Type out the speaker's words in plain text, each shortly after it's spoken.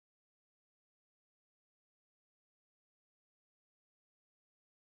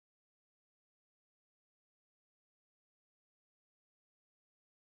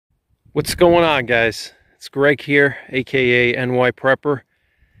What's going on, guys? It's Greg here, aka NYPrepper.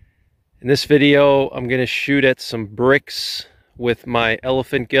 In this video, I'm going to shoot at some bricks with my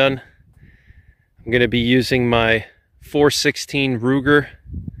elephant gun. I'm going to be using my 416 Ruger,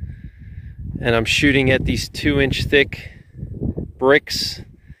 and I'm shooting at these 2-inch thick bricks.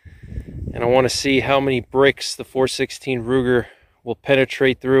 And I want to see how many bricks the 416 Ruger will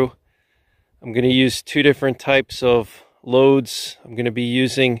penetrate through. I'm going to use two different types of loads. I'm going to be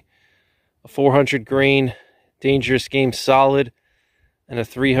using a 400 grain Dangerous Game solid and a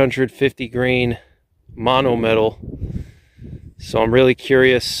 350 grain mono metal. So I'm really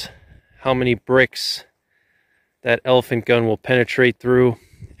curious how many bricks that elephant gun will penetrate through.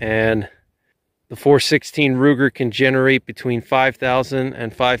 And the 416 Ruger can generate between 5,000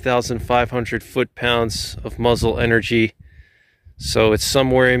 and 5,500 foot-pounds of muzzle energy. So it's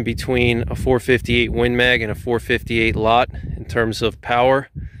somewhere in between a 458 Win Mag and a 458 Lot in terms of power.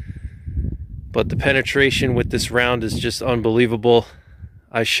 But the penetration with this round is just unbelievable.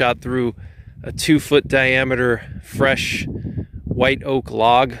 I shot through a 2-foot diameter fresh white oak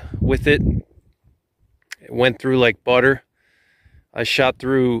log with it. It went through like butter. I shot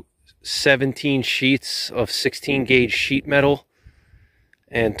through 17 sheets of 16 gauge sheet metal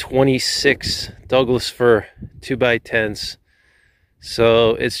and 26 Douglas fir 2x10s.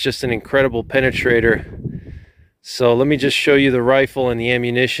 So it's just an incredible penetrator. So let me just show you the rifle and the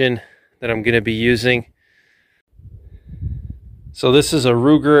ammunition that I'm going to be using. So this is a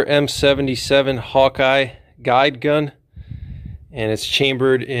Ruger M77 Hawkeye guide gun, and it's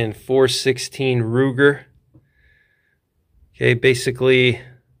chambered in 416 Ruger. Okay, basically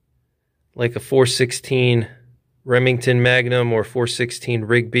like a 416 Remington Magnum or 416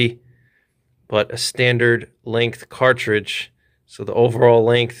 Rigby, but a standard length cartridge. So the overall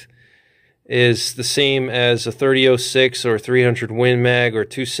length is the same as a 30-06 or 300 Win Mag or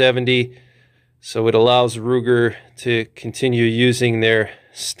 270. So it allows Ruger to continue using their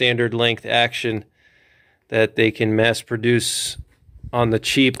standard length action that they can mass produce on the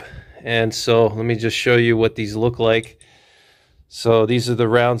cheap. And so let me just show you what these look like. So these are the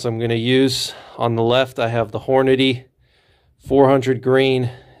rounds I'm going to use. On the left, I have the Hornady 400 grain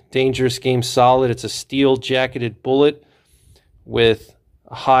Dangerous Game solid. It's a steel jacketed bullet with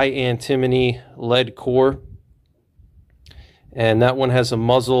a high antimony lead core, and that one has a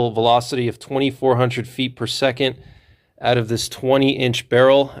muzzle velocity of 2,400 feet per second out of this 20-inch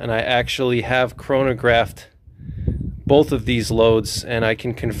barrel. And I actually have chronographed both of these loads, and I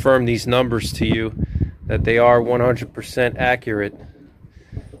can confirm these numbers to you that they are 100% accurate.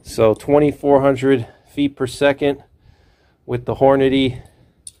 So 2,400 feet per second with the Hornady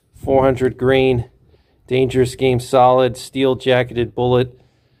 400 grain Dangerous Game solid steel jacketed bullet,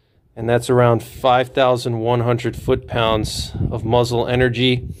 and that's around 5,100 foot-pounds of muzzle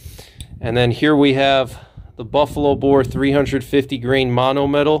energy. And then here we have the Buffalo Bore 350 grain mono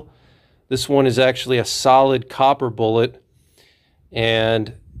metal. This one is actually a solid copper bullet,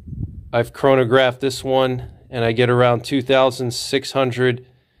 and I've chronographed this one, and I get around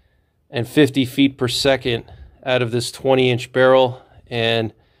 2,650 feet per second out of this 20-inch barrel,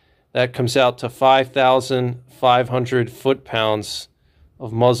 and that comes out to 5,500 foot-pounds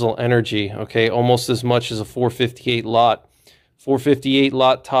of muzzle energy. Okay, almost as much as a 458 Lot. 458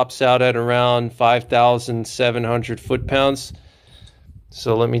 Lot tops out at around 5,700 foot-pounds.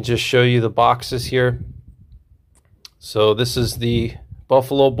 So let me just show you the boxes here. So this is the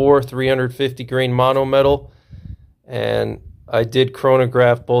Buffalo Bore 350 grain mono metal, and I did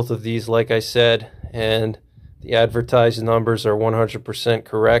chronograph both of these, like I said, and the advertised numbers are 100%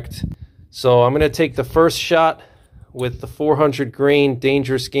 correct. So I'm going to take the first shot with the 400 grain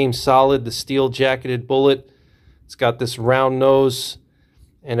Dangerous Game solid, the steel jacketed bullet. It's got this round nose,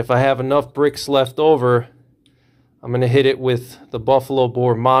 and if I have enough bricks left over, I'm going to hit it with the Buffalo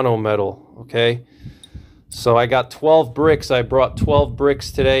Bore mono metal. Okay, so I got 12 bricks. I brought 12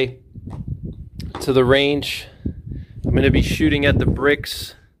 bricks today to the range. I'm going to be shooting at the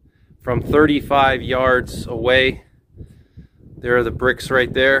bricks from 35 yards away. There are the bricks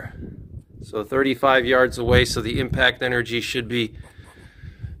right there. So 35 yards away, so the impact energy should be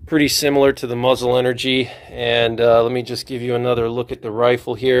pretty similar to the muzzle energy. And let me just give you another look at the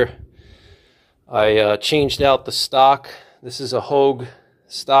rifle here. I changed out the stock. This is a Hogue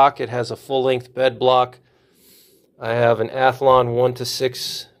stock. It has a full-length bed block. I have an Athlon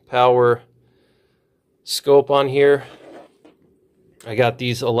 1:6 power scope on here. I got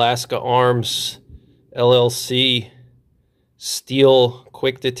these Alaska Arms LLC steel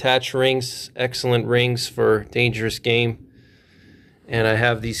quick detach rings, excellent rings for Dangerous Game. And I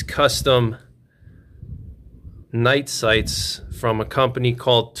have these custom night sights from a company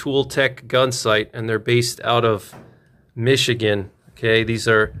called Tool Tech Gun Sight, and they're based out of Michigan. Okay, these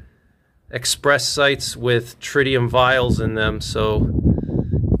are express sights with tritium vials in them, so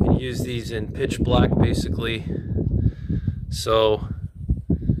you can use these in pitch black basically. So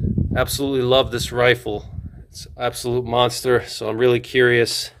absolutely love this rifle. It's an absolute monster, so I'm really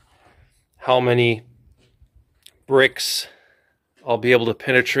curious how many bricks I'll be able to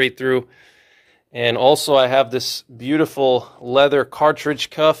penetrate through. And also I have this beautiful leather cartridge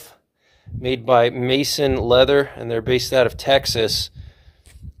cuff made by Mason Leather, and they're based out of Texas.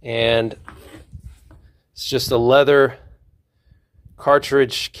 And it's just a leather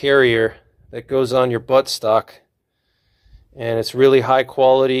cartridge carrier that goes on your buttstock. And it's really high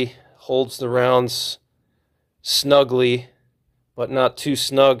quality, holds the rounds snugly, but not too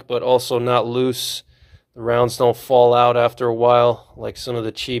snug, but also not loose. The rounds don't fall out after a while like some of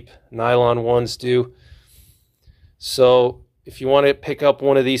the cheap nylon ones do. So if you want to pick up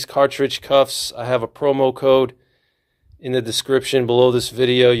one of these cartridge cuffs, I have a promo code in the description below this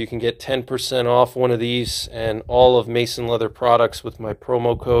video. You can get 10% off one of these and all of Mason Leather products with my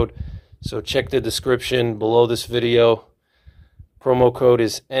promo code. So check the description below this video. Promo code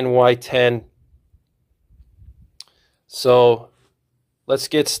is NY10. So let's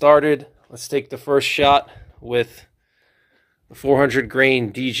get started. Let's take the first shot with the 400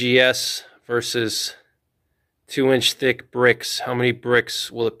 grain DGS versus 2-inch thick bricks. How many bricks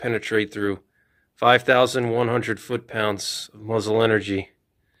will it penetrate through? 5,100 foot-pounds of muzzle energy.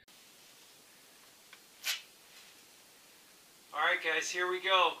 Alright guys, here we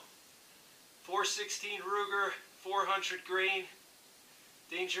go. 416 Ruger, 400 grain,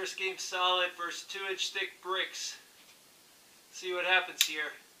 dangerous game solid versus 2-inch thick bricks. See what happens here.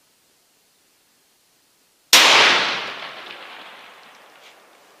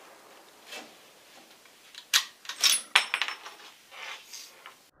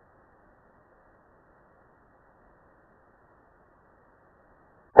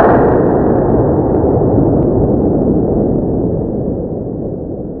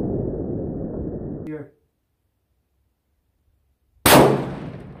 Here.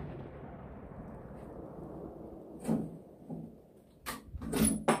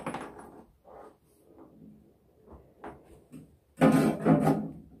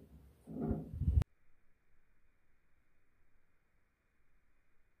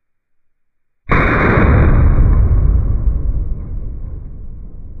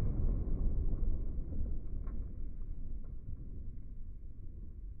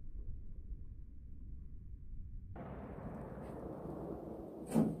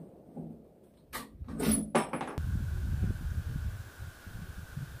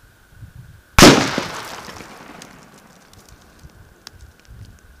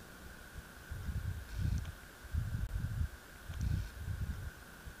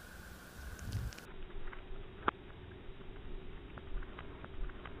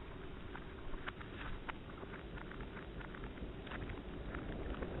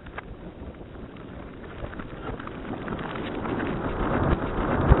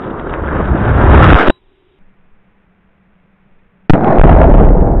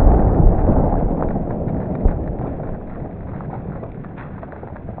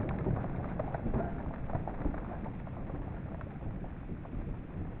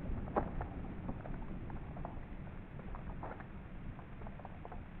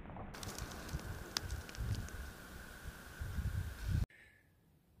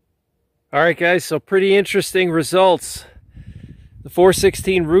 Alright guys, so pretty interesting results. The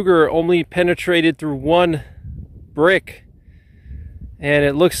 416 Ruger only penetrated through one brick, and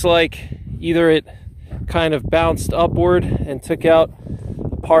it looks like either it kind of bounced upward and took out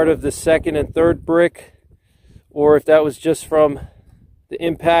part of the second and third brick, or if that was just from the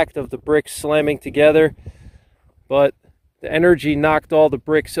impact of the bricks slamming together. But the energy knocked all the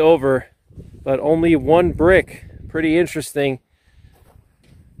bricks over, but only one brick. Pretty interesting.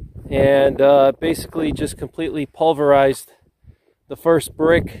 And basically just completely pulverized the first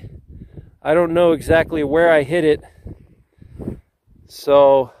brick. I don't know exactly where I hit it,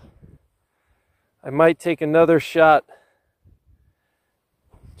 so I might take another shot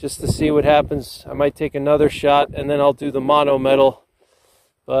just to see what happens. I might take another shot and then I'll do the mono metal.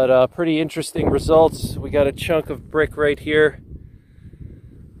 But pretty interesting results. We got a chunk of brick right here.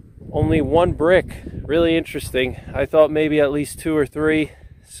 Only one brick. Really interesting. I thought maybe at least 2 or 3.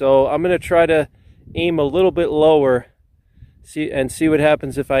 So I'm going to try to aim a little bit lower, see what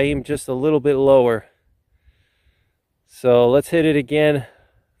happens if I aim just a little bit lower. So let's hit it again.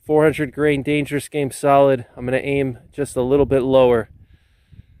 400 grain dangerous game solid. I'm going to aim just a little bit lower.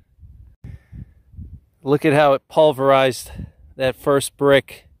 Look at how it pulverized that first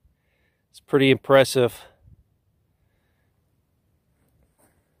brick. It's pretty impressive.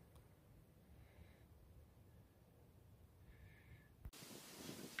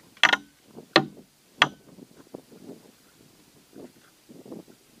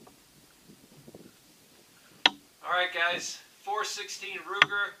 Alright guys, 416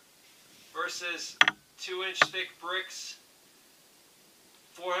 Ruger versus 2-inch thick bricks.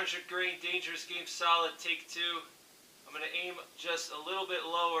 400 grain dangerous game solid, take two. I'm going to aim just a little bit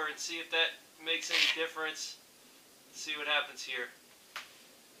lower and see if that makes any difference. Let's see what happens here.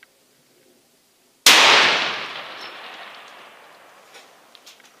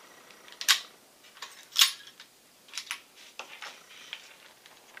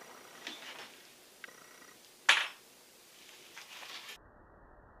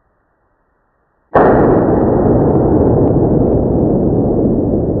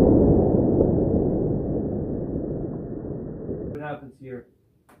 What happens here?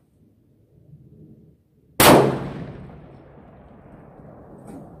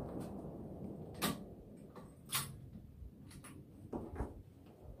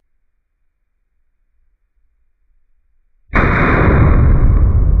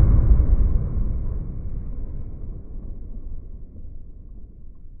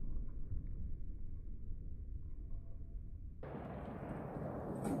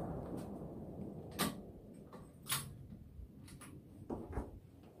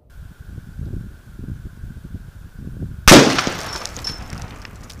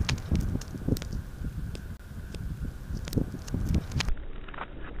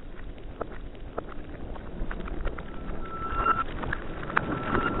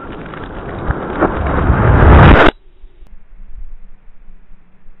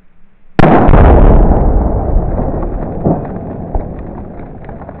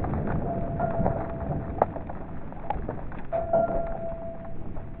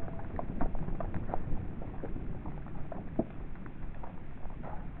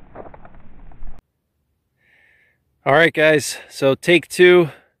 All right, guys, so take two,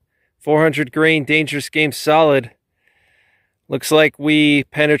 400 grain dangerous game solid. Looks like we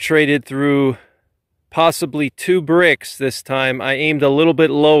penetrated through possibly 2 bricks this time. I aimed a little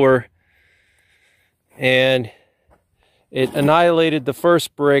bit lower and it annihilated the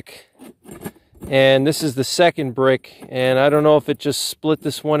first brick, and this is the second brick, and I don't know if it just split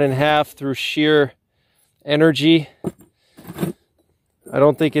this one in half through sheer energy. I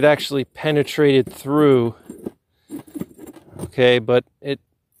don't think it actually penetrated through. Okay, but it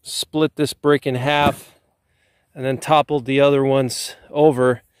split this brick in half and then toppled the other ones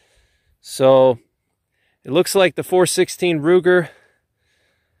over. So it looks like the 416 Ruger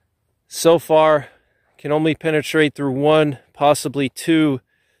so far can only penetrate through 1, possibly 2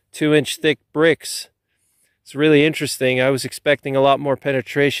 2-inch thick bricks. It's really interesting. I was expecting a lot more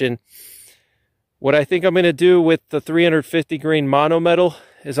penetration. What I think I'm going to do with the 350 grain monometal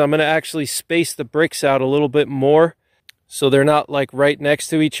is I'm going to actually space the bricks out a little bit more, so they're not like right next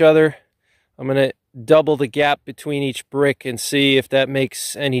to each other. I'm going to double the gap between each brick and see if that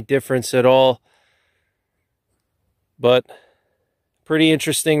makes any difference at all. But pretty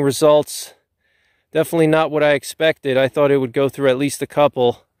interesting results. Definitely not what I expected. I thought it would go through at least a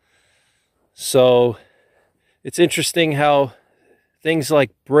couple. So it's interesting how things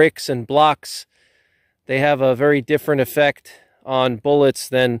like bricks and blocks, they have a very different effect on bullets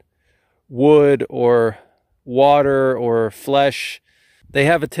than wood or water or flesh. They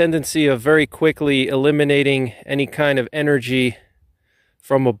have a tendency of very quickly eliminating any kind of energy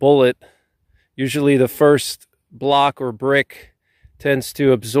from a bullet. Usually the first block or brick tends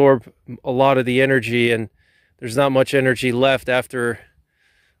to absorb a lot of the energy, and there's not much energy left after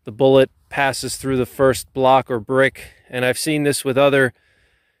the bullet passes through the first block or brick. And I've seen this with other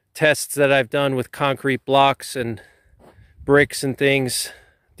tests that I've done with concrete blocks and bricks and things,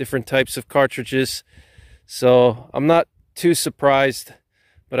 different types of cartridges. So I'm not too surprised,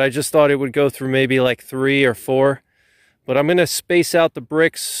 but I just thought it would go through maybe like 3 or 4. But I'm going to space out the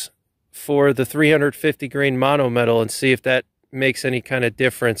bricks for the 350 grain monometal and see if that makes any kind of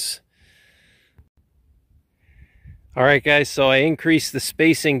difference. All right, guys, so I increased the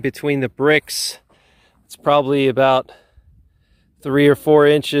spacing between the bricks. It's probably about 3 or 4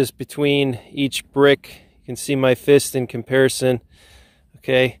 inches between each brick. You can see my fist in comparison.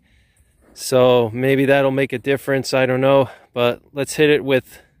 Okay. So maybe that'll make a difference, I don't know, but let's hit it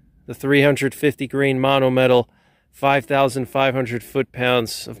with the 350 grain monometal, 5,500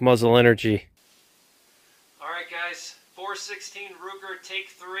 foot-pounds of muzzle energy. All right, guys, 416 Ruger, take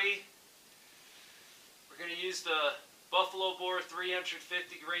 3. We're going to use the Buffalo Bore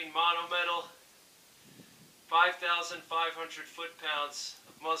 350 grain monometal. 5,500 foot-pounds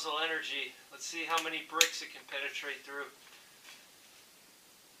of muzzle energy. Let's see how many bricks it can penetrate through.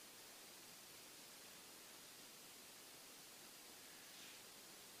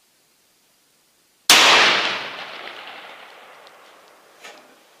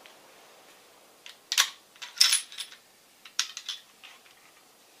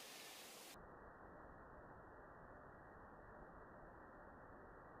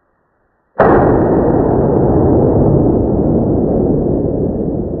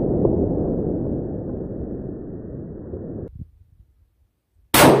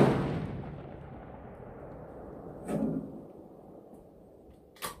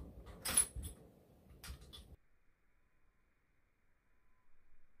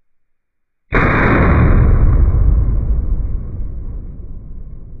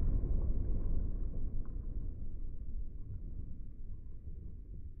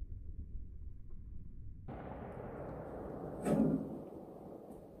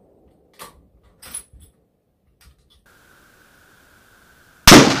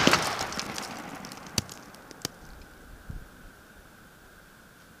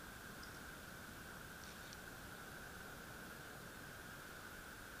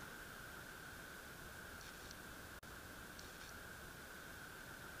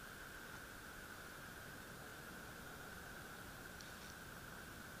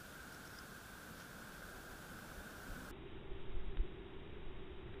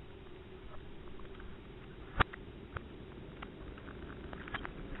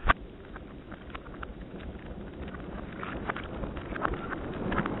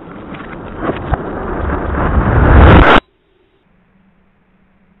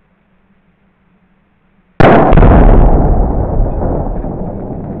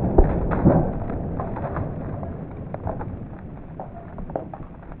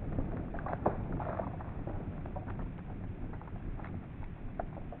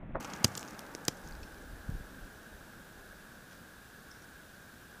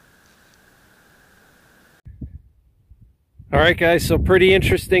 Alright guys, so pretty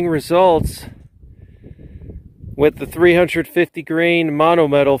interesting results with the 350 grain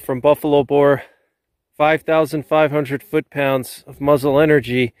monometal from Buffalo Bore. 5,500 foot-pounds of muzzle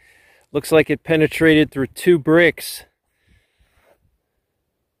energy. Looks like it penetrated through 2 bricks.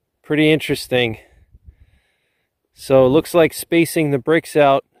 Pretty interesting. So it looks like spacing the bricks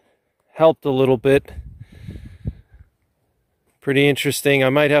out helped a little bit. Pretty interesting. I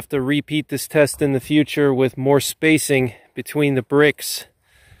might have to repeat this test in the future with more spacing between the bricks.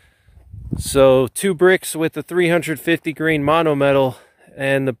 So 2 bricks with the 350 grain monometal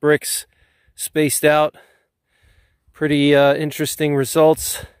and the bricks spaced out. Pretty interesting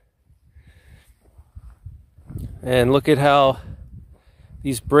results. And look at how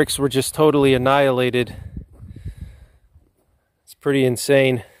these bricks were just totally annihilated. It's pretty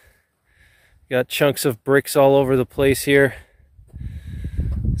insane. Got chunks of bricks all over the place here.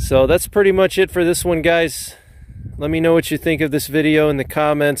 So that's pretty much it for this one, guys. Let me know what you think of this video in the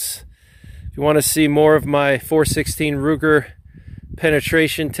comments. If you want to see more of my 416 Ruger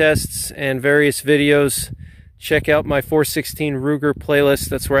penetration tests and various videos, check out my 416 Ruger playlist.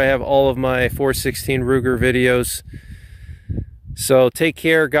 That's where I have all of my 416 Ruger videos. So take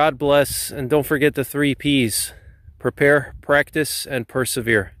care, God bless, and don't forget the 3 Ps. Prepare, practice, and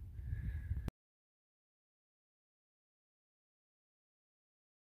persevere.